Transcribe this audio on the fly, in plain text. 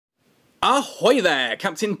Ahoy there!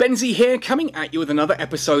 Captain Benzie here, coming at you with another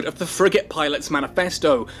episode of the Frigate Pilot's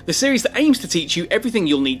Manifesto, the series that aims to teach you everything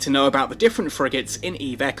you'll need to know about the different frigates in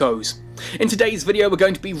EVE Echoes. In today's video we're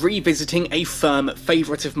going to be revisiting a firm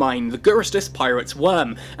favourite of mine, the Guristas Pirates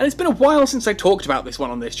Worm, and it's been a while since I talked about this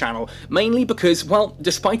one on this channel, mainly because, well,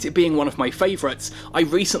 despite it being one of my favourites, I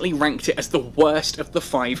recently ranked it as the worst of the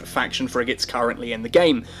 5 faction frigates currently in the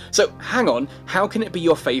game. So hang on, how can it be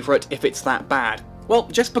your favourite if it's that bad? Well,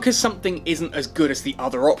 just because something isn't as good as the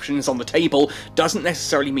other options on the table doesn't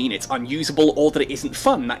necessarily mean it's unusable or that it isn't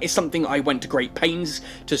fun. That is something I went to great pains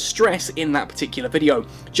to stress in that particular video.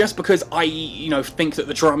 Just because I, think that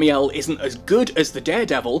the Dramiel isn't as good as the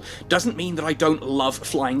Daredevil doesn't mean that I don't love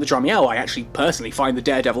flying the Dramiel. I actually personally find the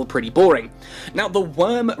Daredevil pretty boring. Now, the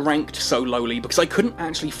Worm ranked so lowly because I couldn't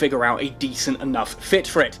actually figure out a decent enough fit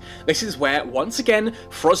for it. This is where, once again,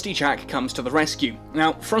 FroztyJak comes to the rescue.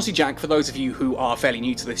 Now, FroztyJak, for those of you who are fairly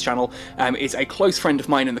new to this channel, is a close friend of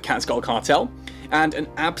mine in the Cat's-Skull Cartel, and an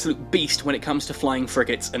absolute beast when it comes to flying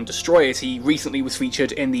frigates and destroyers. He recently was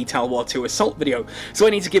featured in the Tal War 2 Assault video, so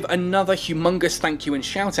I need to give another humongous thank you and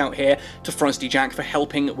shout out here to FroztyJak for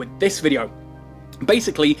helping with this video.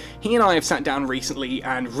 Basically, he and I have sat down recently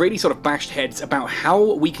and really sort of bashed heads about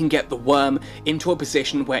how we can get the Worm into a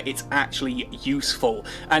position where it's actually useful,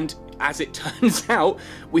 and as it turns out,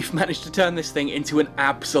 we've managed to turn this thing into an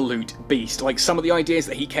absolute beast. Like, some of the ideas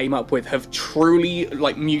that he came up with have truly,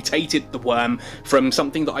 mutated the Worm from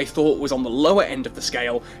something that I thought was on the lower end of the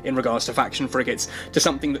scale in regards to faction frigates to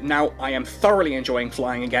something that now I am thoroughly enjoying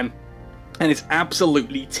flying again. And it's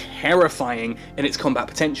absolutely terrifying in its combat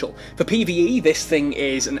potential. For PvE, this thing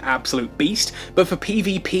is an absolute beast, but for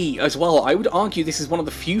PvP as well, I would argue this is one of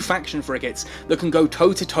the few faction frigates that can go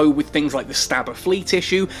toe-to-toe with things like the Stabber fleet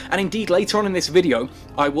issue, and indeed later on in this video,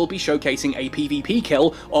 I will be showcasing a PvP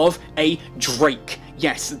kill of a Drake.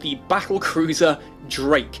 Yes, the Battlecruiser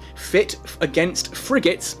Drake, fit against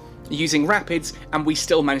frigates, using rapids, and we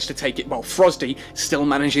still managed to take it, well, Frozty still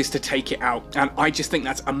manages to take it out, and I just think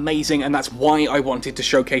that's amazing, and that's why I wanted to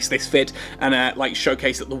showcase this fit, and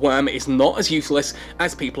showcase that the Worm is not as useless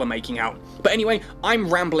as people are making out. But anyway, I'm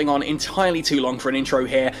rambling on entirely too long for an intro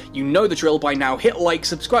here. You know the drill by now. Hit like,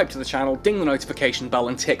 subscribe to the channel, ding the notification bell,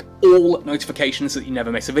 and tick all notifications so that you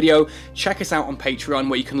never miss a video. Check us out on Patreon,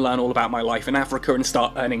 where you can learn all about my life in Africa and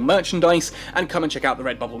start earning merchandise, and come and check out the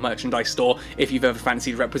Redbubble merchandise store if you've ever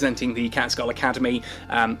fancied representing the Cat's-Skull Academy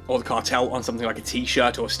or the cartel on something like a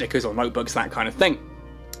t-shirt or stickers or notebooks, that kind of thing.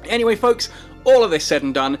 Anyway folks, all of this said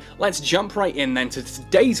and done, let's jump right in then to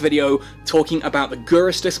today's video talking about the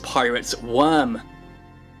Guristas Pirates Worm.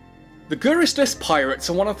 The Guristas Pirates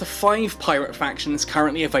are one of the 5 pirate factions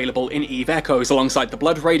currently available in EVE Echoes, alongside the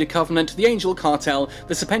Blood Raider Covenant, the Angel Cartel,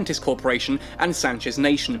 the Serpentis Corporation, and Sanchez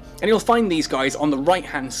Nation. And you'll find these guys on the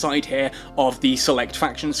right-hand side here of the select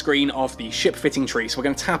faction screen of the ship fitting tree. So we're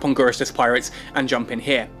going to tap on Guristas Pirates and jump in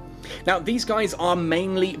here. Now, these guys are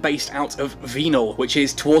mainly based out of Venal, which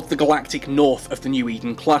is towards the galactic north of the New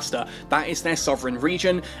Eden cluster. That is their sovereign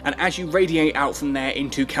region, and as you radiate out from there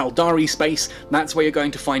into Caldari space, that's where you're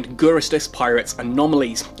going to find Guristas Pirates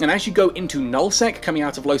anomalies. And as you go into Nullsec, coming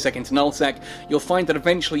out of Lowsec into Nullsec, you'll find that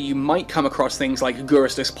eventually you might come across things like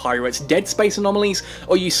Guristas Pirates Dead Space anomalies,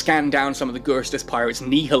 or you scan down some of the Guristas Pirates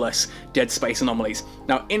Nihilus Dead Space anomalies.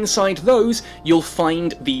 Now, inside those, you'll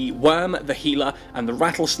find the Worm, the Healer, and the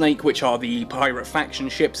Rattlesnake, which are the pirate faction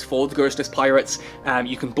ships for the Guristas Pirates.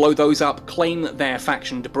 You can blow those up, claim their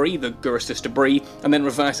faction debris, the Guristas debris, and then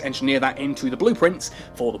reverse engineer that into the blueprints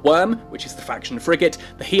for the Worm, which is the faction frigate,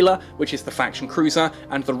 the Healer, which is the faction cruiser,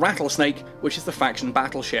 and the Rattlesnake, which is the faction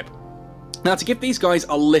battleship. Now, to give these guys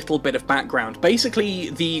a little bit of background, basically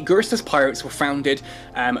the Guristas Pirates were founded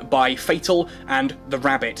by Fatal and the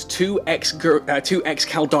Rabbit, two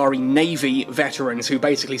ex-Caldari Navy veterans who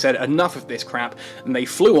basically said enough of this crap, and they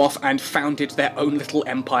flew off and founded their own little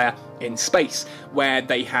empire in space, where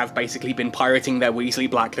they have basically been pirating their Weasley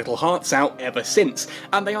black little hearts out ever since.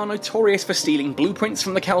 And they are notorious for stealing blueprints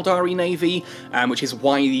from the Caldari Navy, which is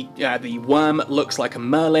why the Worm looks like a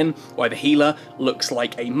Merlin, why the Healer looks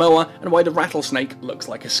like a Moa, and why the Rattlesnake looks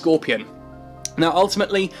like a Scorpion. Now,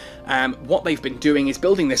 ultimately, what they've been doing is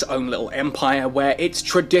building this own little empire where it's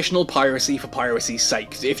traditional piracy for piracy's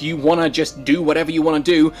sake. If you want to just do whatever you want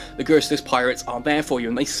to do, the Guristas Pirates are there for you,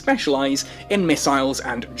 and they specialise in missiles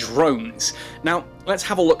and drones. Now, let's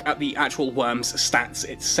have a look at the actual Worm's stats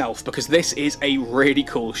itself, because this is a really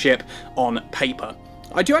cool ship on paper.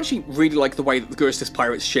 I do actually really like the way that the Guristas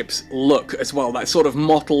Pirates ships look as well, that sort of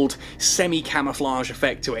mottled, semi-camouflage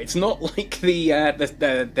effect to it. It's not like the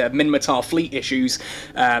Minmatar fleet issues,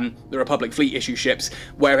 the Republic fleet issue ships,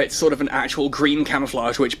 where it's sort of an actual green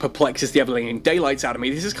camouflage which perplexes the ever-living daylights out of me.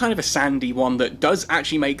 This is kind of a sandy one that does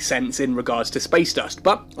actually make sense in regards to space dust,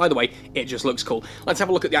 but either way, it just looks cool. Let's have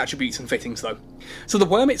a look at the attributes and fittings though. So the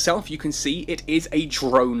Worm itself, you can see it is a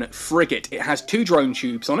drone frigate. It has 2 drone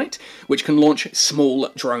tubes on it, which can launch small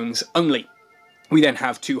drones only. We then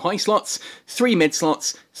have 2 high slots, 3 mid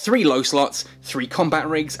slots, 3 low slots, 3 combat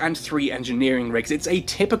rigs, and 3 engineering rigs. It's a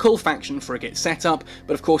typical faction frigate setup,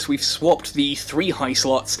 but of course we've swapped the 3 high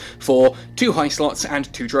slots for 2 high slots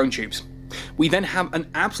and 2 drone tubes. We then have an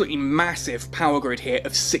absolutely massive power grid here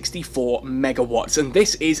of 64 megawatts, and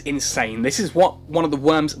this is insane. This is one of the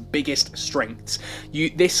Worm's biggest strengths.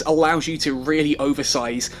 This allows you to really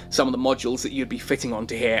oversize some of the modules that you'd be fitting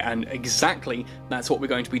onto here, and exactly that's what we're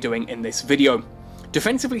going to be doing in this video.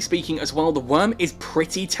 Defensively speaking as well, the Worm is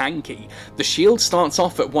pretty tanky. The shield starts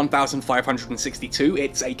off at 1,562,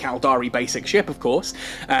 it's a Caldari basic ship of course,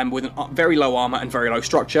 with very low armour and very low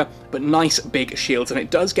structure, but nice big shields, and it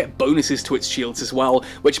does get bonuses to its shields as well,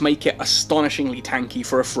 which make it astonishingly tanky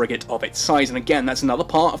for a frigate of its size, and again, that's another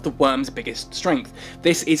part of the Worm's biggest strength.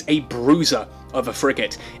 This is a bruiser of a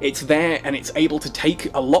frigate. It's there and it's able to take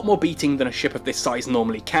a lot more beating than a ship of this size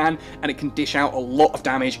normally can, and it can dish out a lot of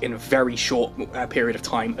damage in a very short period of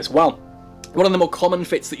time as well. One of the more common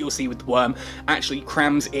fits that you'll see with the Worm actually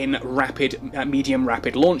crams in medium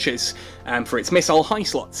rapid launches for its missile high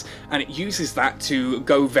slots, and it uses that to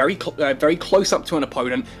go very close up to an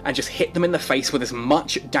opponent and just hit them in the face with as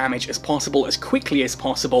much damage as possible, as quickly as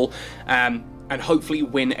possible, and hopefully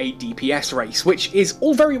win a DPS race, which is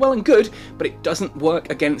all very well and good, but it doesn't work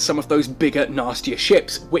against some of those bigger, nastier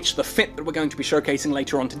ships, which the fit that we're going to be showcasing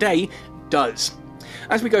later on today does.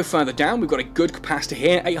 As we go further down, we've got a good capacitor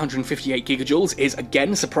here. 858 gigajoules is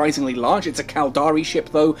again surprisingly large. It's a Caldari ship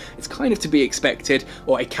though, it's kind of to be expected,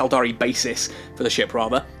 or a Caldari basis for the ship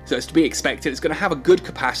rather, so it's to be expected. It's going to have a good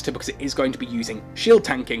capacitor because it is going to be using shield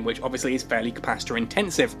tanking, which obviously is fairly capacitor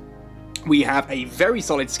intensive. We have a very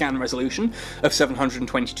solid scan resolution of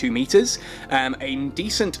 722 meters, a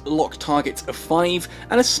decent lock target of 5,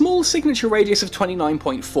 and a small signature radius of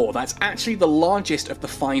 29.4. That's actually the largest of the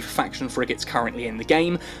 5 faction frigates currently in the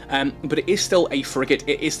game, but it is still a frigate.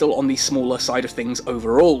 It is still on the smaller side of things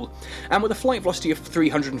overall. And with a flight velocity of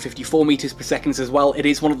 354 meters per second as well, it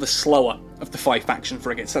is one of the slower of the 5 faction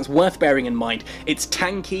frigates. That's worth bearing in mind. It's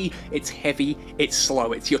tanky, it's heavy, it's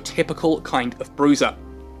slow. It's your typical kind of bruiser.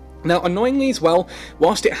 Now, annoyingly as well,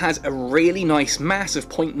 whilst it has a really nice mass of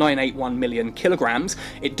 0.981 million kilograms,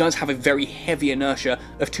 it does have a very heavy inertia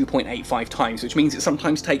of 2.85 times, which means it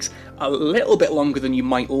sometimes takes a little bit longer than you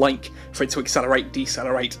might like for it to accelerate,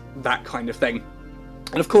 decelerate, that kind of thing.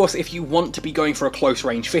 And of course, if you want to be going for a close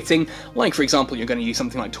range fitting, like for example you're going to use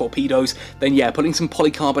something like torpedoes, then yeah, putting some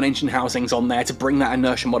polycarbon engine housings on there to bring that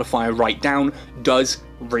inertia modifier right down does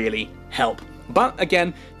really help. But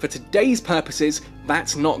again, for today's purposes,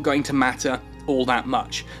 that's not going to matter all that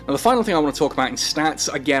much. Now the final thing I want to talk about in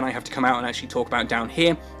stats, again I have to come out and actually talk about down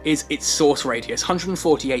here, is its source radius,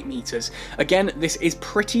 148 meters. Again, this is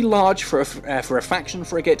pretty large for a faction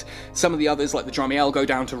frigate. Some of the others, like the Dramiel, go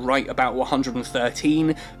down to right about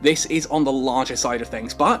 113. This is on the larger side of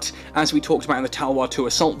things, but as we talked about in the Talwar 2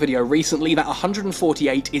 Assault video recently, that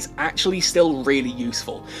 148 is actually still really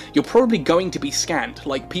useful. You're probably going to be scanned,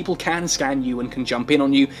 like people can scan you and can jump in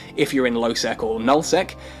on you if you're in low sec or null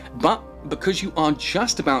sec, but because you are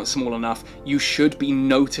just about small enough, you should be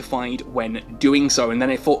notified when doing so, and then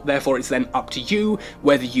therefore it's then up to you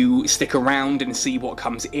whether you stick around and see what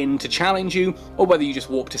comes in to challenge you, or whether you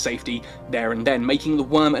just warp to safety there and then, making the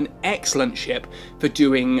Worm an excellent ship for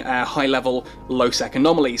doing high-level low-sec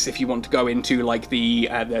anomalies. If you want to go into like the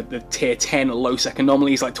tier 10 low-sec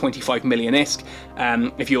anomalies, like 25 million ISK,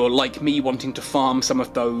 if you're like me wanting to farm some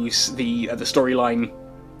of those, the storyline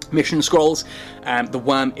mission scrolls, the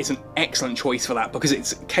Worm is an excellent choice for that because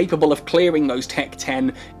it's capable of clearing those Tech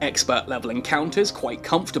 10 expert level encounters quite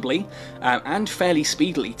comfortably and fairly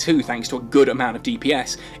speedily too, thanks to a good amount of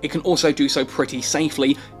DPS. It can also do so pretty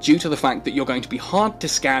safely due to the fact that you're going to be hard to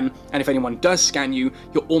scan, and if anyone does scan you,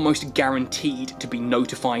 you're almost guaranteed to be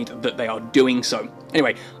notified that they are doing so.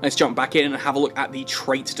 Anyway, let's jump back in and have a look at the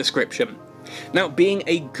trait description. Now, being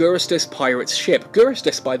a Guristas Pirates ship,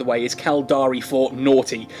 Guristas, by the way, is Caldari for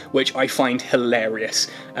naughty, which I find hilarious.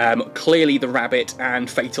 Clearly the Rabbit and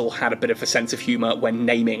Fatal had a bit of a sense of humour when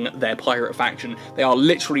naming their pirate faction. They are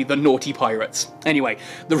literally the naughty pirates. Anyway,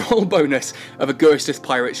 the roll bonus of a Guristas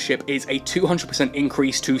Pirates ship is a 200%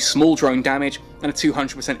 increase to small drone damage and a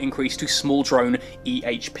 200% increase to small drone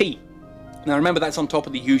EHP. Now remember, that's on top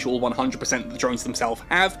of the usual 100% that the drones themselves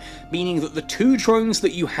have, meaning that the 2 drones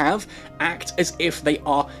that you have act as if they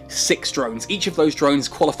are 6 drones. Each of those drones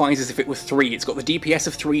qualifies as if it were 3. It's got the DPS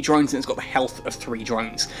of 3 drones and it's got the health of 3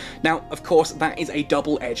 drones. Now, of course, that is a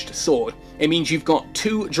double-edged sword. It means you've got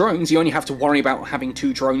 2 drones, you only have to worry about having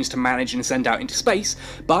 2 drones to manage and send out into space,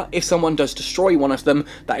 but if someone does destroy one of them,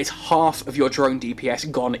 that is half of your drone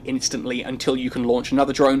DPS gone instantly until you can launch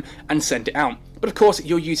another drone and send it out. But of course,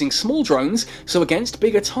 you're using small drones, so against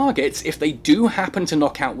bigger targets, if they do happen to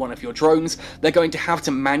knock out one of your drones, they're going to have to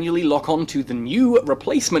manually lock onto the new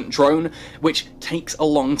replacement drone, which takes a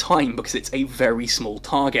long time because it's a very small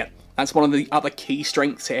target. That's one of the other key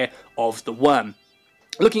strengths here of the Worm.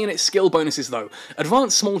 Looking at its skill bonuses though,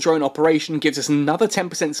 Advanced Small Drone Operation gives us another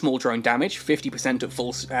 10% small drone damage,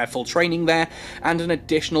 50% at full training there, and an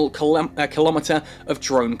additional kilometer of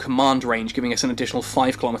drone command range, giving us an additional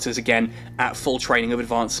 5 kilometers again at full training of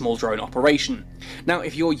Advanced Small Drone Operation. Now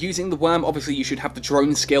if you're using the Worm, obviously you should have the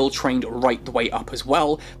drone skill trained right the way up as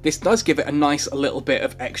well. This does give it a nice little bit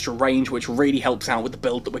of extra range, which really helps out with the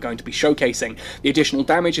build that we're going to be showcasing. The additional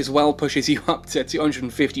damage as well pushes you up to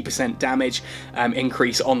 250% damage increase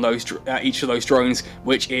on those each of those drones,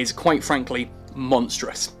 which is quite frankly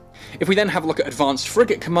monstrous. If we then have a look at Advanced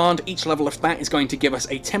Frigate Command, each level of that is going to give us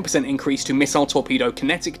a 10% increase to Missile Torpedo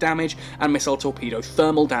kinetic damage and Missile Torpedo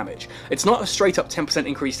thermal damage. It's not a straight up 10%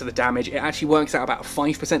 increase to the damage, it actually works out about a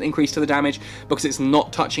 5% increase to the damage because it's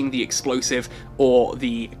not touching the explosive or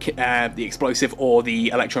the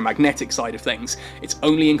electromagnetic side of things. It's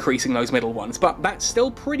only increasing those middle ones, but that's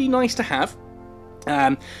still pretty nice to have.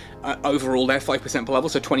 Overall, they're 5% per level,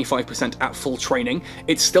 so 25% at full training.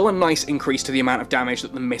 It's still a nice increase to the amount of damage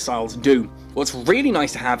that the missiles do. What's really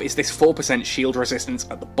nice to have is this 4% shield resistance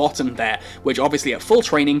at the bottom there, which obviously at full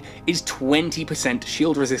training is 20%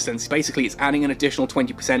 shield resistance. Basically, it's adding an additional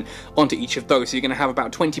 20% onto each of those. So you're going to have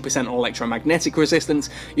about 20% on electromagnetic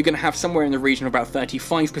resistance, you're going to have somewhere in the region of about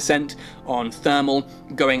 35% on thermal,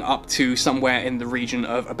 going up to somewhere in the region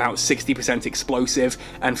of about 60% explosive,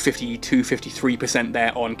 and 52-53%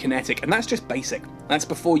 there on kinetic. And that's just basic. That's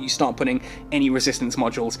before you start putting any resistance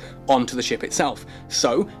modules onto the ship itself.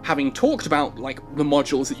 So, having talked about like the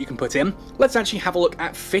modules that you can put in, let's actually have a look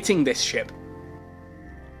at fitting this ship.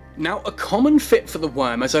 Now, a common fit for the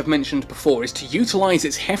Worm, as I've mentioned before, is to utilise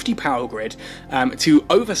its hefty power grid to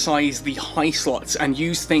oversize the high slots and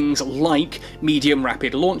use things like medium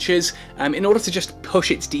rapid launchers in order to just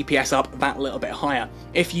push its DPS up that little bit higher.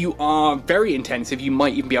 If you are very intensive, you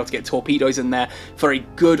might even be able to get torpedoes in there for a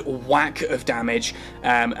good whack of damage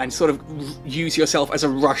and sort of use yourself as a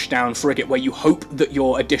rushdown frigate where you hope that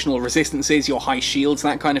your additional resistances, your high shields,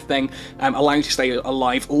 that kind of thing, allow you to stay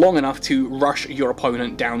alive long enough to rush your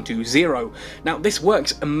opponent down to 0. Now this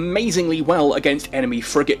works amazingly well against enemy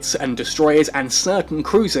frigates and destroyers and certain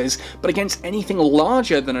cruisers, but against anything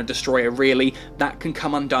larger than a destroyer really, that can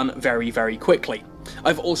come undone very, very quickly.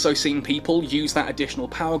 I've also seen people use that additional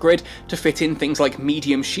power grid to fit in things like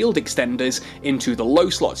medium shield extenders into the low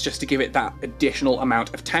slots just to give it that additional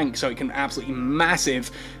amount of tank, so it can absolutely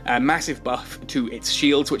massive buff to its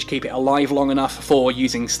shields, which keep it alive long enough for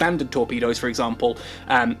using standard torpedoes, for example,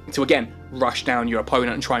 to again rush down your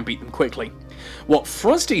opponent and try and beat them quickly. What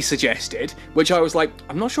Frozty suggested, which I was like,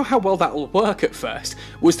 I'm not sure how well that will work at first,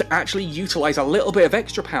 was to actually utilise a little bit of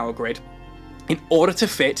extra power grid in order to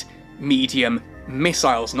fit medium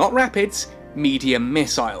missiles, not rapids, medium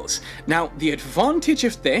missiles. Now, the advantage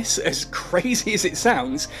of this, as crazy as it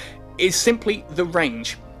sounds, is simply the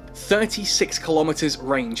range. 36 kilometers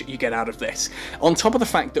range you get out of this. On top of the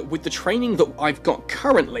fact that with the training that I've got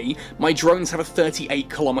currently, my drones have a 38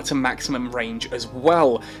 kilometer maximum range as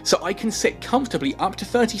well. So I can sit comfortably up to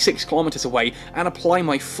 36 kilometers away and apply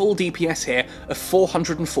my full DPS here of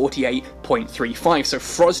 448.35. So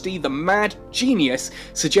Frozty, the mad genius,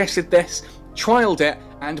 suggested this, trialed it,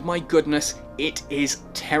 and my goodness, it is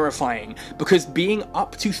terrifying, because being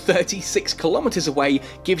up to 36 kilometers away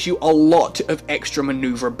gives you a lot of extra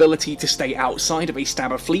maneuverability to stay outside of a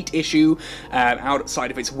stabber fleet issue,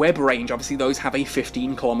 outside of its web range. Obviously those have a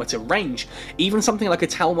 15 kilometer range. Even something like a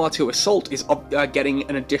Talmar 2 Assault is getting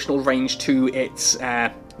an additional range to its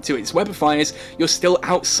to its web fires, you're still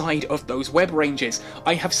outside of those web ranges.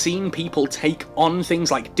 I have seen people take on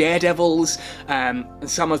things like daredevils, and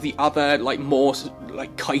some of the other more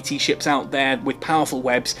kitey ships out there with powerful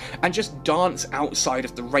webs, and just dance outside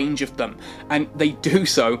of the range of them, and they do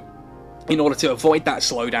so in order to avoid that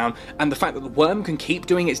slowdown, and the fact that the worm can keep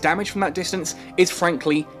doing its damage from that distance is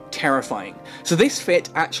frankly terrifying. So this fit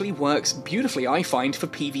actually works beautifully, I find, for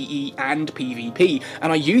PvE and PvP,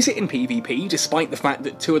 and I use it in PvP despite the fact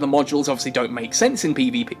that two of the modules obviously don't make sense in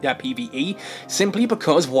PvE, simply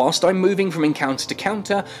because whilst I'm moving from encounter to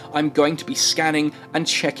counter, I'm going to be scanning and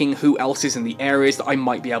checking who else is in the areas that I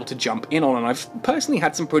might be able to jump in on, and I've personally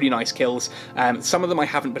had some pretty nice kills. Some of them I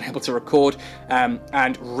haven't been able to record,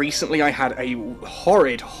 and recently I had a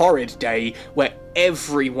horrid day where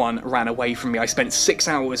everyone ran away from me. I spent 6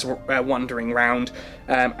 hours wandering around,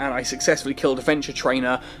 and I successfully killed a Venture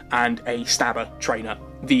trainer and a Stabber trainer.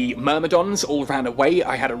 The Myrmidons all ran away.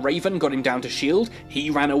 I had a Raven, got him down to shield, he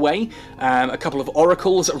ran away. A couple of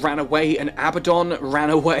Oracles ran away, an Abaddon ran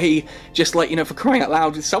away. Just for crying out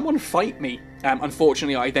loud, someone fight me.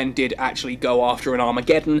 Unfortunately, I then did actually go after an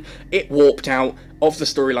Armageddon. It warped out of the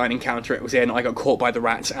storyline encounter it was in. I got caught by the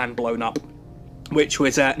rats and blown up, which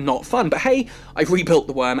was not fun. But hey, I've rebuilt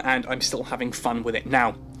the worm and I'm still having fun with it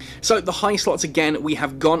now. So the high slots again, we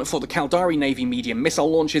have gone for the Caldari Navy medium missile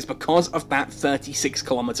launchers because of that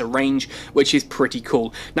 36-kilometer range, which is pretty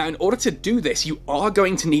cool. Now, in order to do this, you are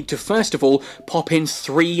going to need to first of all pop in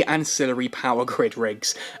 3 ancillary power grid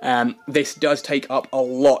rigs. This does take up a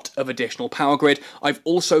lot of additional power grid. I've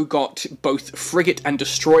also got both frigate and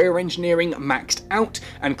destroyer engineering maxed out,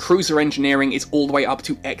 and cruiser engineering is all the way up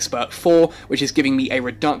to Expert 4, which is giving me a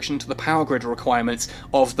reduction to the power grid requirements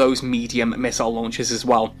of those medium missile launchers as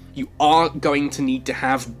well. You are going to need to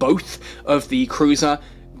have both of the cruiser,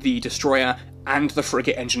 the destroyer, and the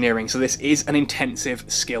frigate engineering, so this is an intensive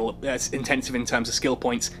in terms of skill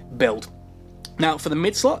points build. Now, for the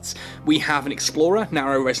mid-slots, we have an Explorer,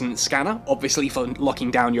 Narrow Resonance Scanner, obviously for locking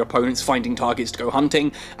down your opponents, finding targets to go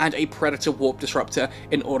hunting, and a Predator Warp Disruptor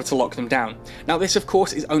in order to lock them down. Now, this, of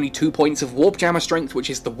course, is only 2 points of Warp Jammer Strength, which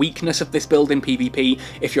is the weakness of this build in PvP.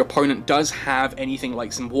 If your opponent does have anything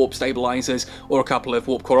like some Warp Stabilizers or a couple of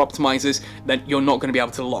Warp Core Optimizers, then you're not going to be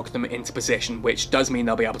able to lock them into position, which does mean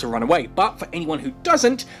they'll be able to run away. But for anyone who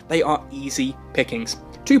doesn't, they are easy pickings.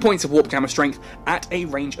 2 points of Warp Jammer Strength at a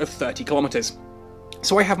range of 30 kilometers.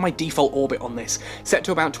 So I have my default orbit on this, set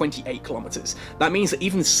to about 28 kilometers. That means that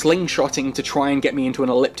even slingshotting to try and get me into an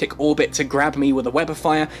elliptic orbit to grab me with a web of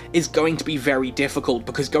fire is going to be very difficult,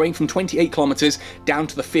 because going from 28 kilometers down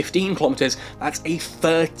to the 15 kilometers, that's a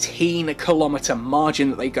 13 kilometer margin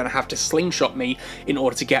that they're going to have to slingshot me in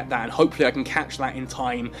order to get that, and hopefully I can catch that in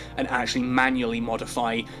time and actually manually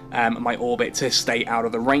modify my orbit to stay out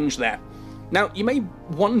of the range there. Now, you may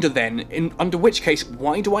wonder then, under which case,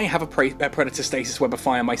 why do I have a Predator Stasis Web of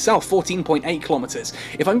Fire myself, 14.8 kilometers?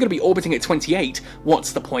 If I'm going to be orbiting at 28,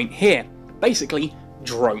 what's the point here? Basically,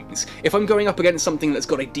 drones. If I'm going up against something that's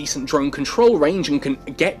got a decent drone control range and can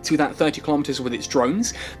get to that 30 kilometers with its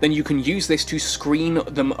drones, then you can use this to screen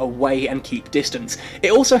them away and keep distance.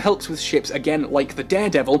 It also helps with ships, again, like the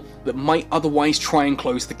Daredevil, that might otherwise try and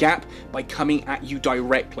close the gap by coming at you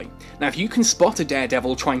directly. Now, if you can spot a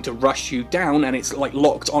Daredevil trying to rush you down and it's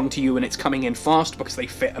locked onto you and it's coming in fast because they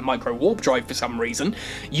fit a micro warp drive for some reason,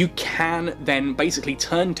 you can then basically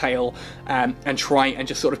turn tail and try and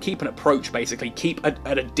just sort of keep an approach, basically keep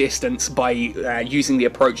at a distance by using the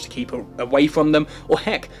approach to keep away from them, or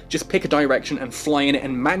heck, just pick a direction and fly in it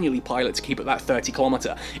and manually pilot to keep at that 30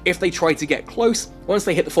 kilometer. If they try to get close, once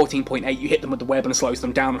they hit the 14.8, you hit them with the web and slows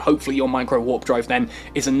them down, and hopefully your micro warp drive then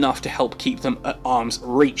is enough to help keep them at arm's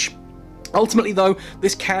reach. Ultimately though,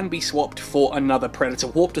 this can be swapped for another Predator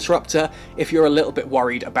Warp Disruptor if you're a little bit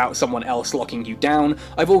worried about someone else locking you down.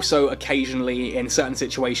 I've also occasionally, in certain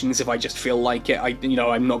situations, if I just feel like it,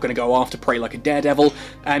 I'm not going to go after prey like a Daredevil,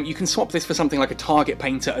 you can swap this for something like a Target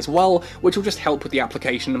Painter as well, which will just help with the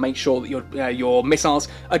application and make sure that your missiles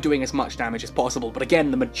are doing as much damage as possible. But again,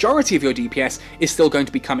 the majority of your DPS is still going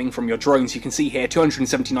to be coming from your drones. You can see here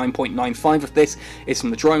 279.95 of this is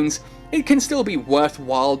from the drones. It can still be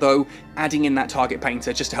worthwhile though, adding in that Target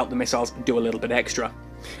Painter just to help the missiles do a little bit extra.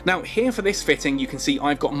 Now, here for this fitting, you can see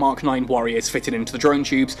I've got Mark 9 warriors fitted into the drone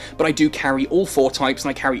tubes, but I do carry all 4 types and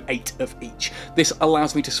I carry 8 of each. This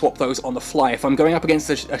allows me to swap those on the fly. If I'm going up against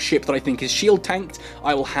a ship that I think is shield tanked,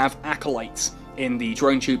 I will have acolytes. in the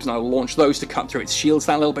drone tubes, and I will launch those to cut through its shields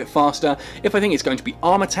that little bit faster. If I think it's going to be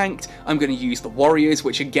armor tanked, I'm going to use the warriors,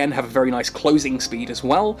 which again have a very nice closing speed as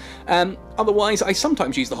well. Otherwise, I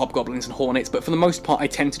sometimes use the hobgoblins and hornets, but for the most part I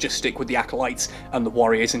tend to just stick with the acolytes and the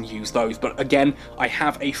warriors and use those. But again, I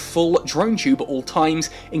have a full drone tube at all times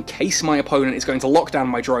in case my opponent is going to lock down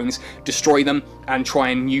my drones, destroy them, and try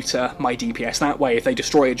and neuter my DPS that way. If they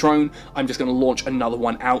destroy a drone, I'm just going to launch another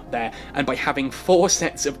one out there. And by having 4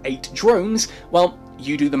 sets of 8 drones, well,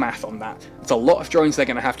 you do the math on that. It's a lot of drones they're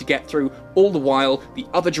going to have to get through, all the while the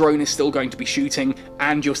other drone is still going to be shooting,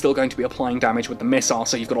 and you're still going to be applying damage with the missile,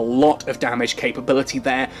 so you've got a lot of damage capability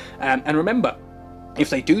there. And remember, if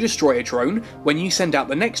they do destroy a drone, when you send out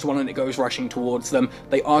the next one and it goes rushing towards them,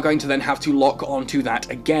 they are going to then have to lock onto that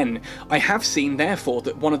again. I have seen, therefore,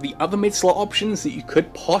 that one of the other mid-slot options that you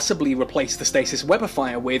could possibly replace the Stasis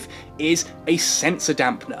Webifier with is a sensor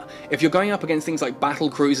dampener. If you're going up against things like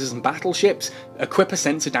battlecruisers and battleships, equip a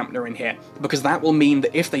sensor dampener in here, because that will mean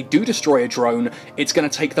that if they do destroy a drone, it's going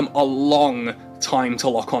to take them a long time to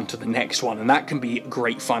lock onto the next one, and that can be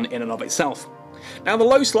great fun in and of itself. Now the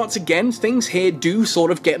low slots, again, things here do sort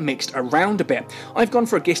of get mixed around a bit. I've gone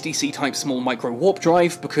for a Gisty C-type small micro warp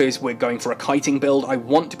drive because we're going for a kiting build. I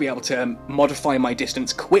want to be able to modify my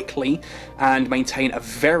distance quickly and maintain a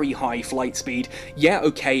very high flight speed. Yeah,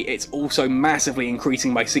 okay, it's also massively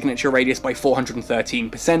increasing my signature radius by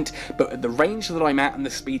 413%, but at the range that I'm at and the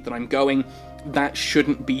speed that I'm going, that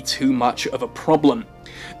shouldn't be too much of a problem.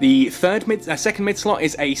 The second mid slot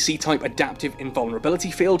is a C-type adaptive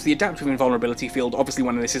invulnerability field. The adaptive invulnerability field, obviously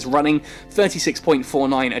when this is running,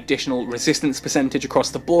 36.49 additional resistance percentage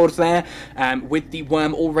across the board there. With the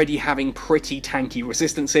worm already having pretty tanky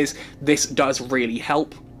resistances, this does really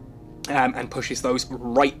help. And pushes those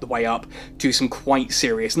right the way up to some quite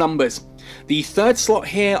serious numbers. The third slot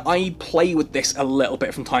here, I play with this a little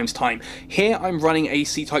bit from time to time. Here I'm running a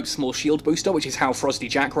C-type small shield booster, which is how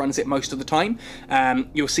FroztyJak runs it most of the time.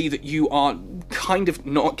 You'll see that you are kind of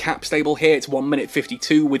not cap stable here. It's 1 minute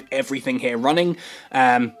 52 with everything here running.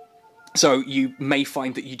 So you may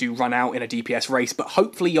find that you do run out in a DPS race, but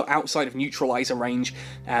hopefully you're outside of neutralizer range,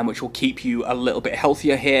 which will keep you a little bit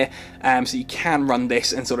healthier here. So you can run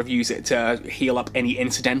this and sort of use it to heal up any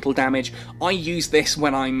incidental damage. I use this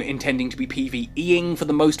when I'm intending to be PvEing for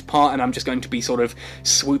the most part, and I'm just going to be sort of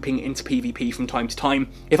swooping into PvP from time to time.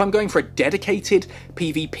 If I'm going for a dedicated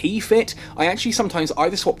PvP fit, I actually sometimes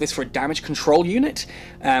either swap this for a damage control unit,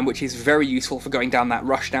 which is very useful for going down that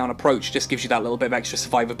rushdown approach, just gives you that little bit of extra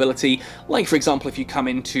survivability. Like, for example, if you come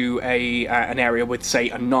into an area with, say,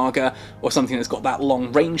 a Naga or something that's got that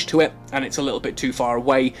long range to it, and it's a little bit too far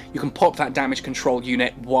away, you can pop that damage control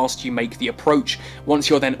unit whilst you make the approach. Once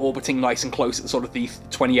you're then orbiting nice and close at sort of the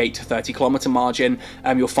 28 to 30 kilometer margin,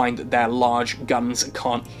 you'll find that their large guns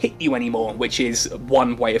can't hit you anymore, which is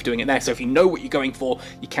one way of doing it there. So if you know what you're going for,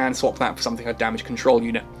 you can swap that for something like a damage control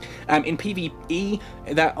unit. In PvE,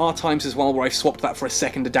 there are times as well where I've swapped that for a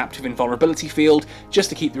second adaptive invulnerability field, just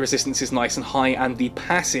to keep the resistance is nice and high, and the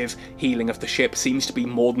passive healing of the ship seems to be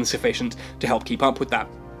more than sufficient to help keep up with that.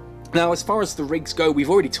 Now, as far as the rigs go, we've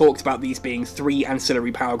already talked about these being 3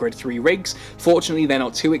 ancillary power grid 3 rigs. Fortunately, they're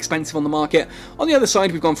not too expensive on the market. On the other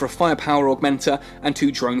side, we've gone for a firepower augmenter and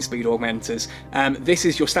 2 drone speed augmenters. This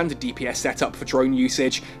is your standard DPS setup for drone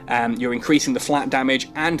usage. You're increasing the flat damage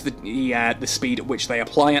and the speed at which they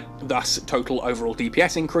apply it, thus total overall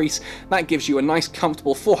DPS increase. That gives you a nice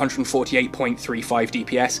comfortable 448.35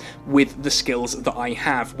 DPS with the skills that I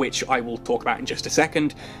have, which I will talk about in just a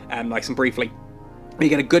second, nice and briefly. You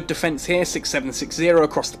get a good defense here, 6760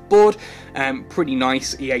 across the board, pretty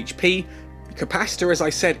nice EHP. Capacitor, as I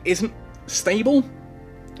said, isn't stable,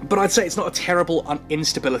 but I'd say it's not a terrible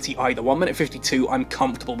instability either. 1 minute 52, I'm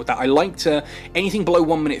comfortable with that. I like to, anything below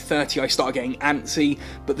 1 minute 30, I start getting antsy,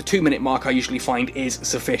 but the 2 minute mark I usually find is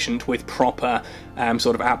sufficient with proper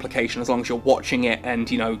sort of application, as long as you're watching it and,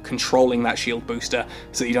 you know, controlling that shield booster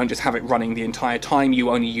so that you don't just have it running the entire time, you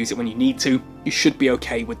only use it when you need to. You should be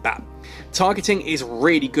okay with that. Targeting is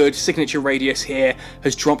really good. Signature radius here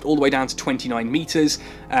has dropped all the way down to 29 meters,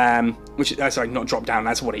 which, sorry, not dropped down,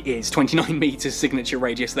 that's what it is. 29 meters signature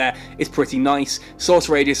radius there is pretty nice. Source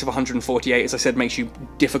radius of 148, as I said, makes you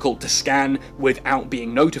difficult to scan without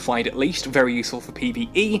being notified at least. Very useful for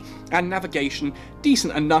PvE. And navigation,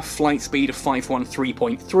 decent enough flight speed of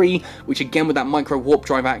 513.3, which again with that micro warp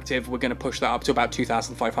drive active, we're going to push that up to about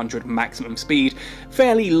 2,500 maximum speed.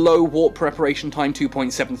 Fairly low warp preparation operation time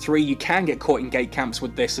 2.73. You can get caught in gate camps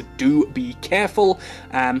with this, so do be careful.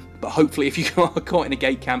 But hopefully if you are caught in a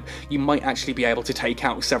gate camp, you might actually be able to take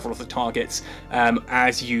out several of the targets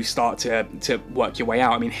as you start to work your way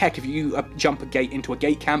out. I mean, heck, if you jump a gate into a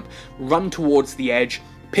gate camp, run towards the edge,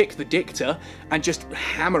 pick the dicta, and just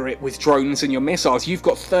hammer it with drones and your missiles. You've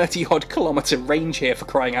got 30-odd kilometer range here, for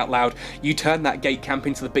crying out loud. You turn that gate camp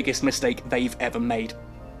into the biggest mistake they've ever made.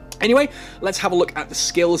 Anyway, let's have a look at the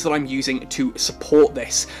skills that I'm using to support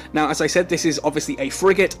this. Now, as I said, this is obviously a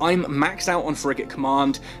frigate. I'm maxed out on frigate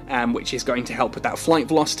command, which is going to help with that flight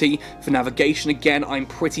velocity. For navigation, again, I'm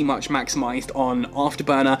pretty much maximized on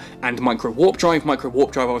afterburner and micro warp drive. Micro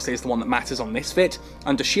warp drive obviously is the one that matters on this fit.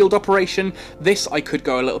 Under shield operation, this I could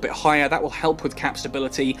go a little bit higher. That will help with cap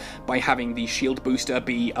stability by having the shield booster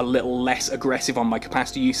be a little less aggressive on my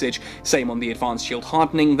capacity usage. Same on the advanced shield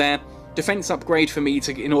hardening there. Defense upgrade for me,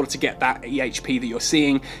 in order to get that EHP that you're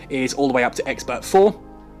seeing, is all the way up to Expert 4.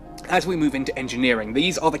 As we move into engineering,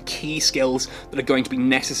 these are the key skills that are going to be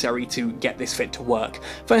necessary to get this fit to work.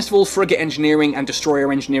 First of all, frigate engineering and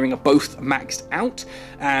destroyer engineering are both maxed out.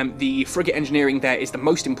 The frigate engineering there is the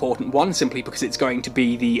most important one, simply because it's going to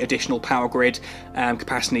be the additional power grid,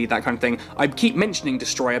 capacity, that kind of thing. I keep mentioning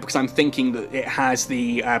destroyer because I'm thinking that it has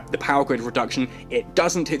the power grid reduction. It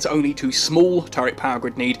doesn't. It's only too small turret power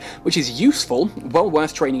grid need, which is useful, well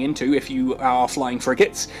worth training into if you are flying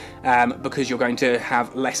frigates, because you're going to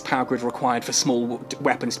have less power grid required for small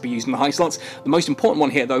weapons to be used in the high slots. The most important one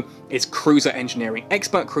here, though, is cruiser engineering.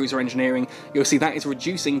 Expert cruiser engineering, you'll see that is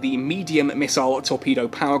reducing the medium missile torpedo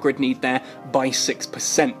power grid need there by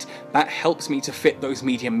 6%. That helps me to fit those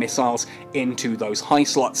medium missiles into those high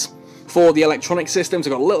slots. For the electronic systems,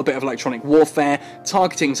 I've got a little bit of electronic warfare.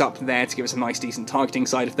 Targeting's up there to give us a nice, decent targeting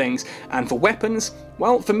side of things. And for weapons,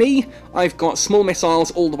 well, for me, I've got small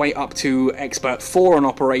missiles all the way up to Expert 4 on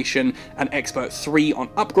operation and Expert 3 on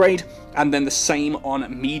upgrade. And then the same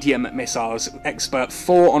on medium missiles. Expert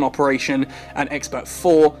 4 on operation and Expert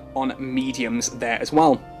 4 on mediums there as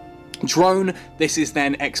well. Drone, this is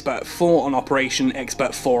then Expert 4 on operation,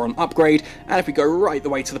 Expert 4 on upgrade, and if we go right the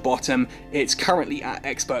way to the bottom, it's currently at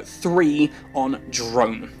Expert 3 on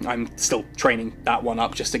drone. I'm still training that one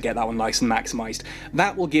up just to get that one nice and maximized.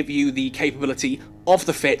 That will give you the capability of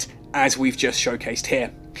the fit as we've just showcased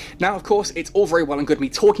here. Now, of course, it's all very well and good me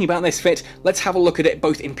talking about this fit. Let's have a look at it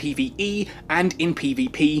both in PvE and in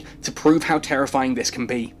PvP to prove how terrifying this can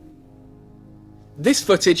be. This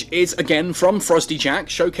footage is again from FroztyJak,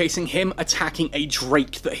 showcasing him attacking a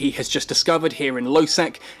Drake that he has just discovered here in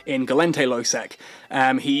Losec, in Galente Losec.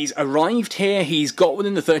 He's arrived here, he's got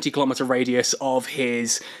within the 30-kilometer radius of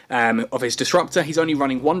his disruptor. He's only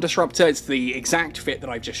running one disruptor, it's the exact fit that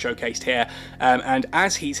I've just showcased here, and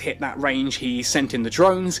as he's hit that range, he's sent in the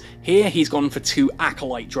drones. Here he's gone for 2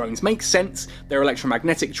 Acolyte drones. Makes sense, they're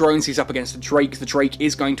electromagnetic drones, he's up against a Drake. The Drake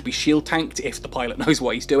is going to be shield tanked if the pilot knows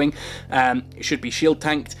what he's doing. It should be shield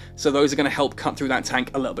tanked, so those are going to help cut through that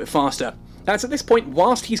tank a little bit faster. That's at this point,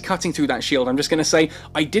 whilst he's cutting through that shield, I'm just going to say,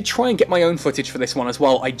 I did try and get my own footage for this one as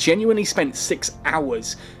well. I genuinely spent 6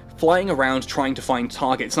 hours flying around trying to find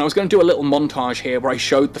targets, and I was going to do a little montage here where I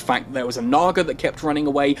showed the fact that there was a Naga that kept running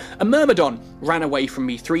away, a Myrmidon ran away from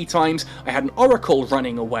me 3 times, I had an Oracle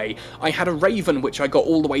running away, I had a Raven which I got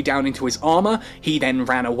all the way down into his armour, he then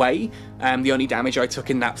ran away. The only damage I took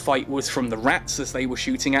in that fight was from the rats as they were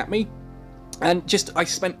shooting at me. And I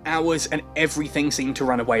spent hours and everything seemed to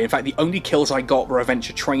run away. In fact, the only kills I got were a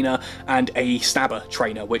Venture Trainer and a Stabber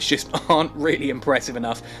Trainer, which just aren't really impressive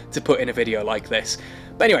enough to put in a video like this.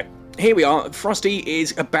 But anyway, here we are. Frosty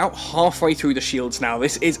is about halfway through the shields now.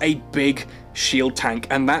 This is a big shield tank,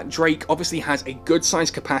 and that Drake obviously has a good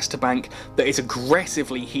sized capacitor bank that is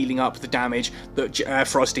aggressively healing up the damage that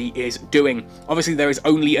Frosty is doing. Obviously there is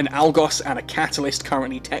only an Algos and a Catalyst,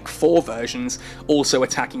 currently Tech 4 versions, also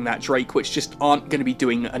attacking that Drake, which just aren't going to be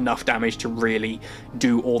doing enough damage to really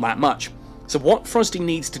do all that much. So what Frosty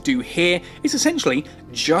needs to do here is essentially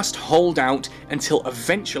just hold out until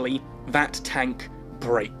eventually that tank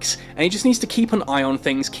breaks, and he just needs to keep an eye on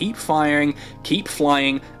things, keep firing, keep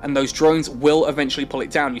flying, and those drones will eventually pull it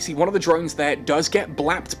down. You see one of the drones there does get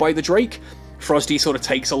blapped by the Drake. Frosty sort of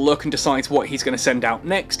takes a look and decides what he's going to send out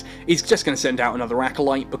next. He's just going to send out another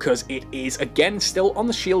Acolyte because it is again still on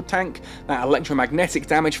the shield tank. That electromagnetic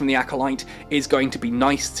damage from the Acolyte is going to be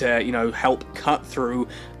nice to, you know, help cut through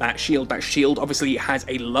that shield. That shield obviously has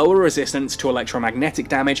a lower resistance to electromagnetic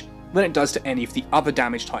damage than it does to any of the other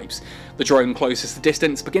damage types. The drone closest the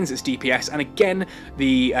distance, begins its DPS, and again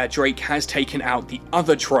the Drake has taken out the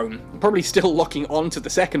other drone, probably still locking on to the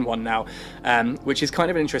second one now, which is kind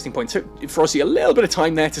of an interesting point. So Frosty a little bit of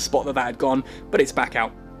time there to spot that had gone, but it's back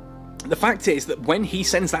out. The fact is that when he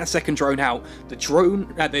sends that second drone out, the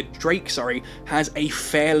Drake, has a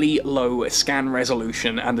fairly low scan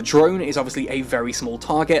resolution, and the drone is obviously a very small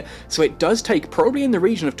target, so it does take probably in the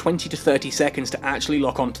region of 20 to 30 seconds to actually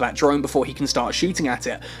lock onto that drone before he can start shooting at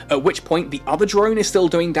it, at which point the other drone is still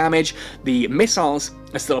doing damage, the missiles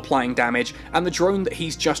are still applying damage, and the drone that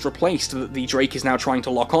he's just replaced, that the Drake is now trying to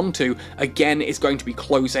lock onto, again is going to be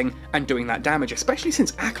closing and doing that damage, especially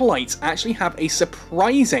since Acolytes actually have a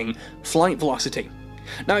surprising flight velocity.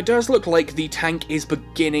 Now, it does look like the tank is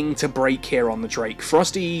beginning to break here on the Drake.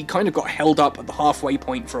 Frozty kind of got held up at the halfway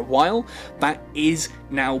point for a while. That is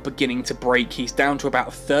now beginning to break. He's down to about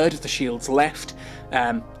a third of the shields left,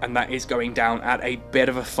 and that is going down at a bit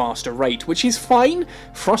of a faster rate, which is fine.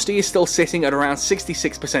 Frozty is still sitting at around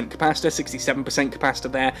 66% capacitor, 67%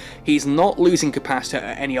 capacitor there. He's not losing capacitor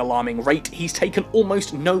at any alarming rate. He's taken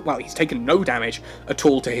he's taken no damage at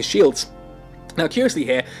all to his shields. Now, curiously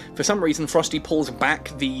here, for some reason, Frozty pulls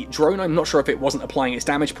back the drone. I'm not sure if it wasn't applying its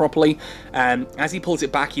damage properly. As he pulls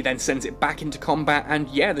it back, he then sends it back into combat, and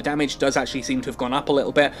yeah, the damage does actually seem to have gone up a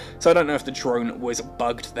little bit, so I don't know if the drone was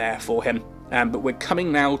bugged there for him. But we're coming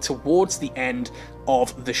now towards the end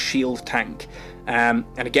of the shield tank. And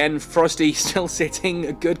again, Frozty still sitting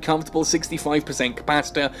a good comfortable 65%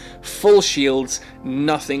 capacitor, full shields,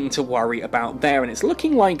 nothing to worry about there. And it's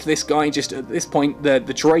looking like this guy just at this point, the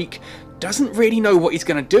Drake, doesn't really know what he's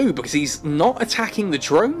going to do because he's not attacking the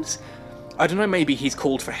drones. I don't know, maybe he's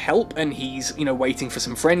called for help and he's, waiting for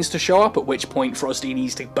some friends to show up, at which point Frozty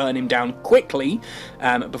needs to burn him down quickly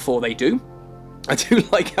before they do. I do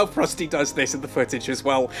like how Frozty does this in the footage as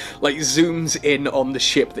well, like zooms in on the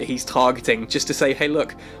ship that he's targeting just to say, hey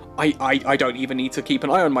look, I don't even need to keep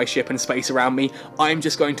an eye on my ship and space around me, I'm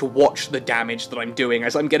just going to watch the damage that I'm doing.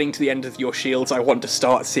 As I'm getting to the end of your shields, I want to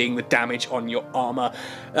start seeing the damage on your armour.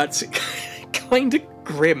 That's kind of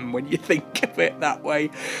grim when you think of it that way,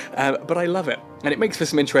 but I love it. And it makes for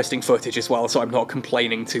some interesting footage as well, so I'm not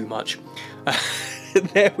complaining too much.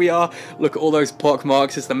 There we are. Look at all those pock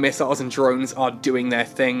marks as the missiles and drones are doing their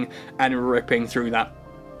thing and ripping through that.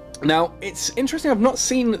 Now, it's interesting, I've not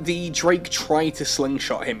seen the Drake try to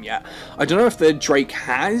slingshot him yet. I don't know if the Drake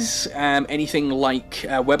has anything like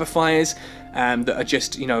Webifiers that are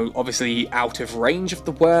just, obviously out of range of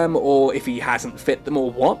the worm, or if he hasn't fit them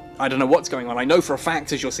or what. I don't know what's going on. I know for a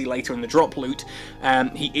fact, as you'll see later in the drop loot,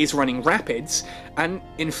 he is running Rapids, and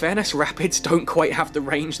in fairness, Rapids don't quite have the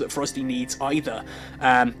range that Frozty needs either.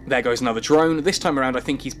 There goes another drone. This time around, I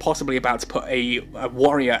think he's possibly about to put a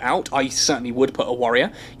warrior out. I certainly would put a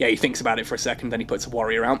warrior. Yeah, he thinks about it for a second, then he puts a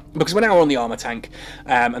warrior out, because we're now on the armor tank,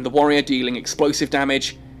 and the warrior dealing explosive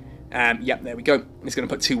damage. Yep, there we go. He's going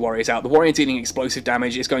to put two warriors out. The warrior dealing explosive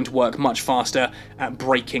damage is going to work much faster at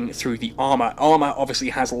breaking through the armor. Armor obviously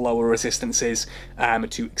has lower resistances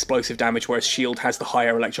to explosive damage, whereas shield has the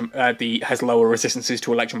higher has lower resistances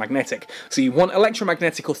to electromagnetic. So you want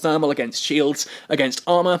electromagnetic or thermal against shields. Against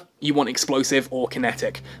armor, you want explosive or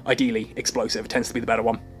kinetic. Ideally, explosive tends to be the better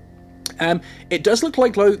one. It does look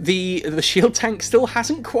like the shield tank still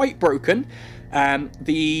hasn't quite broken.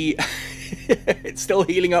 It's still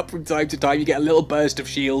healing up from time to time. You get a little burst of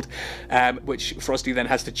shield, which Frozty then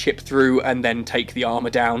has to chip through and then take the armor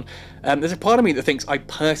down. There's a part of me that thinks I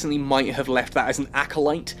personally might have left that as an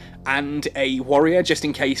Acolyte and a warrior, just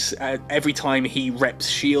in case every time he reps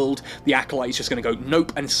shield, the Acolyte's just going to go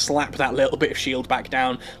nope and slap that little bit of shield back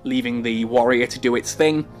down, leaving the warrior to do its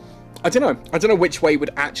thing. I don't know which way would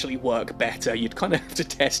actually work better. You'd kind of have to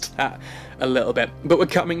test that a little bit. But we're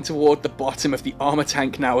coming toward the bottom of the armor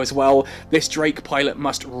tank now as well. This Drake pilot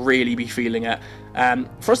must really be feeling it.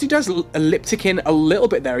 Frozty does elliptic in a little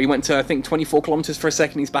bit there. He went to, I think, 24 kilometers for a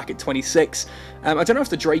second. He's back at 26. I don't know if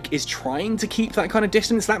the Drake is trying to keep that kind of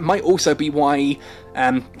distance. That might also be why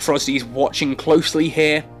Frozty's watching closely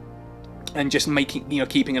here. And just making,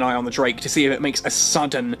 keeping an eye on the Drake to see if it makes a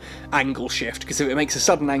sudden angle shift. Because if it makes a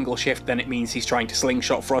sudden angle shift, then it means he's trying to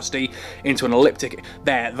slingshot Frozty into an elliptic.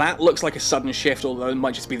 There, that looks like a sudden shift, although it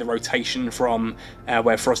might just be the rotation from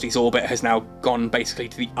where Frozty's orbit has now gone basically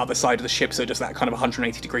to the other side of the ship, so just that kind of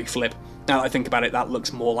 180-degree flip. Now that I think about it, that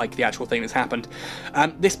looks more like the actual thing that's happened.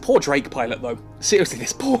 This poor Drake pilot, though. Seriously,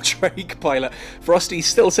 this poor Drake pilot. Frozty's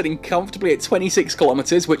still sitting comfortably at 26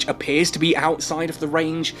 kilometers, which appears to be outside of the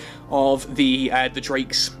range of the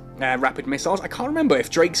Drake's rapid missiles. I can't remember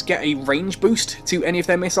if Drakes get a range boost to any of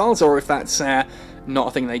their missiles, or if that's not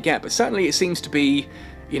a thing they get, but certainly it seems to be,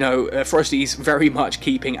 Frozty's very much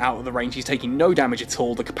keeping out of the range. He's taking no damage at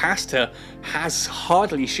all. The capacitor has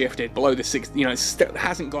hardly shifted below the 60, it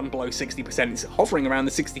hasn't gone below 60%. It's hovering around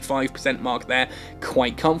the 65% mark there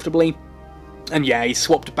quite comfortably. And yeah, he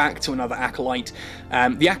swapped back to another Acolyte.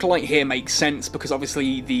 The Acolyte here makes sense because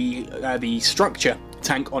obviously the structure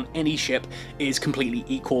tank on any ship is completely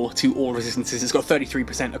equal to all resistances. It's got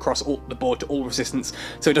 33% across the board to all resistance,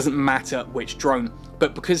 so it doesn't matter which drone.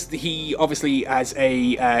 But because he obviously, as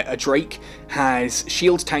a Drake, has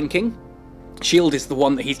shield tanking, shield is the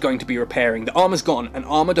one that he's going to be repairing. The armor's gone, and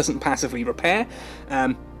armor doesn't passively repair.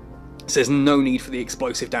 So there's no need for the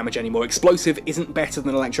explosive damage anymore. Explosive isn't better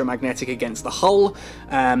than electromagnetic against the hull,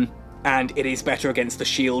 and it is better against the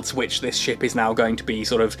shields, which this ship is now going to be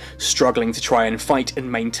sort of struggling to try and fight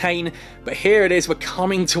and maintain. But here it is, we're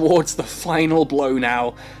coming towards the final blow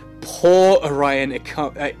now. Poor Orion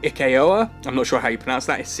Ikeoa, I'm not sure how you pronounce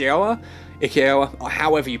that, Ikeoa, or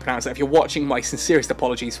however you pronounce that. If you're watching, my sincerest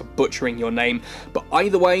apologies for butchering your name. But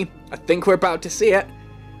either way, I think we're about to see it.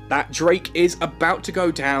 That Drake is about to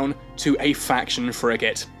go down to a faction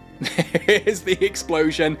frigate. There's the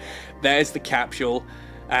explosion, there's the capsule.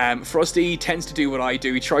 Frozty tends to do what I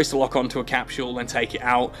do. He tries to lock onto a capsule and take it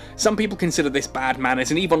out. Some people consider this bad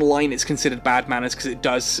manners, and even online it's considered bad manners because it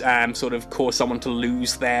does sort of cause someone to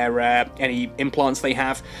lose their any implants they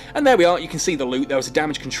have. And there we are, you can see the loot. There was a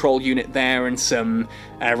damage control unit there and some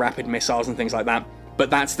rapid missiles and things like that. But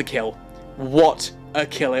that's the kill. What a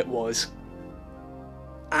kill it was.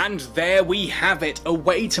 And there we have it, a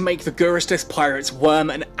way to make the Guristas Pirates Worm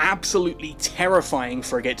an absolutely terrifying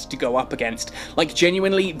frigate to go up against. Like,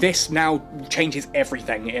 genuinely, this now changes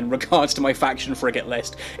everything in regards to my faction frigate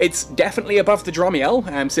list. It's definitely above the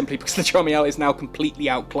Dromiel, simply because the Dromiel is now completely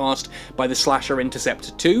outclassed by the Slasher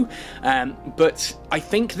Interceptor 2, but I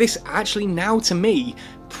think this actually now, to me,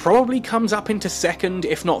 probably comes up into second,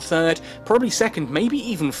 if not third, probably second, maybe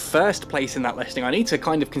even first place in that listing. I need to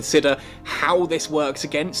kind of consider how this works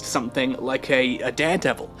against something like a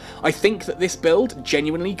Daredevil. I think that this build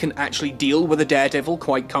genuinely can actually deal with a Daredevil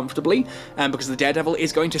quite comfortably, because the Daredevil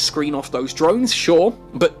is going to screen off those drones, sure,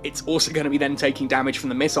 but it's also going to be then taking damage from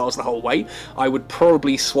the missiles the whole way. I would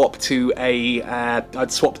probably swap to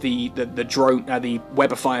I'd swap the drone, the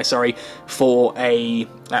Webifier, sorry, for a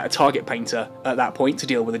target painter at that point to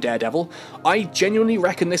deal with a Daredevil. I genuinely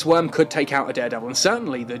reckon this worm could take out a Daredevil, and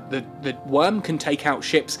certainly the worm can take out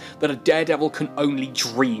ships that a Daredevil can only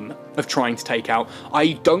dream of trying to take out.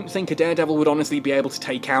 I don't think a Daredevil would honestly be able to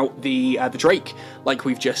take out the Drake like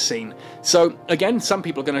we've just seen. So again, some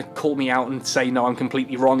people are going to call me out and say no, I'm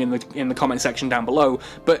completely wrong in the comment section down below,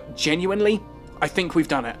 but genuinely, I think we've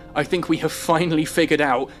done it. I think we have finally figured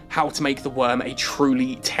out how to make the worm a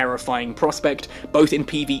truly terrifying prospect, both in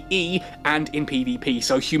PvE and in PvP.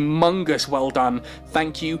 So humongous well done.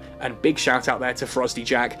 Thank you, and big shout out there to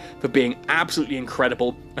FroztyJak for being absolutely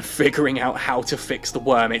incredible and figuring out how to fix the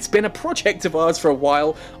worm. It's been a project of ours for a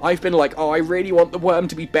while. I've been like, oh, I really want the worm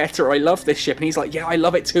to be better. I love this ship. And he's like, yeah, I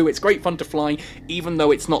love it too. It's great fun to fly, even though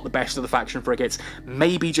it's not the best of the faction frigates.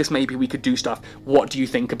 Maybe, just maybe, we could do stuff. What do you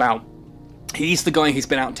think about? He's the guy who's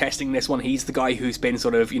been out testing this one. He's the guy who's been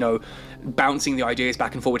sort of, you know, bouncing the ideas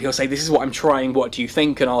back and forward. He'll say, this is what I'm trying, what do you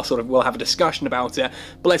think? And we'll have a discussion about it.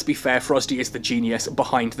 But let's be fair, Frozty is the genius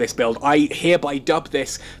behind this build. I hereby dub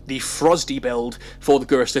this the Frozty build for the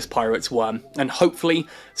Guristas Pirates Worm. And hopefully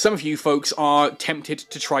some of you folks are tempted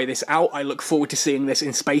to try this out. I look forward to seeing this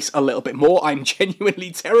in space a little bit more. I'm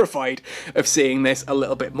genuinely terrified of seeing this a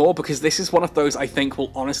little bit more, because this is one of those I think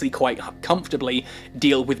will honestly quite comfortably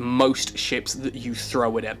deal with most ships that you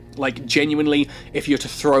throw at it. Like, genuinely, if you're to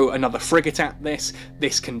throw another frigate at this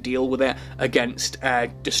can deal with it. Against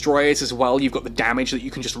destroyers as well, you've got the damage that you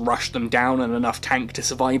can just rush them down and enough tank to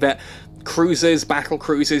survive it. Cruisers,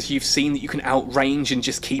 battlecruisers, you've seen that you can outrange and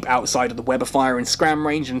just keep outside of the Webifier and scram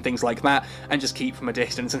range and things like that, and just keep from a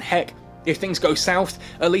distance. And heck, if things go south,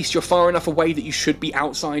 at least you're far enough away that you should be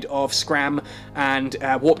outside of scram and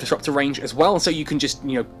warp disruptor range as well, so you can just,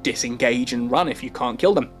 you know, disengage and run if you can't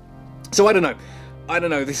kill them. So I don't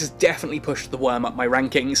know, this has definitely pushed the worm up my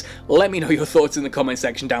rankings. Let me know your thoughts in the comment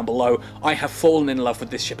section down below. I have fallen in love with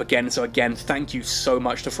this ship again, so again, thank you so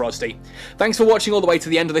much to Frozty. Thanks for watching all the way to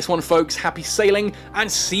the end of this one, folks. Happy sailing,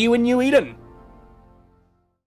 and see you in New Eden!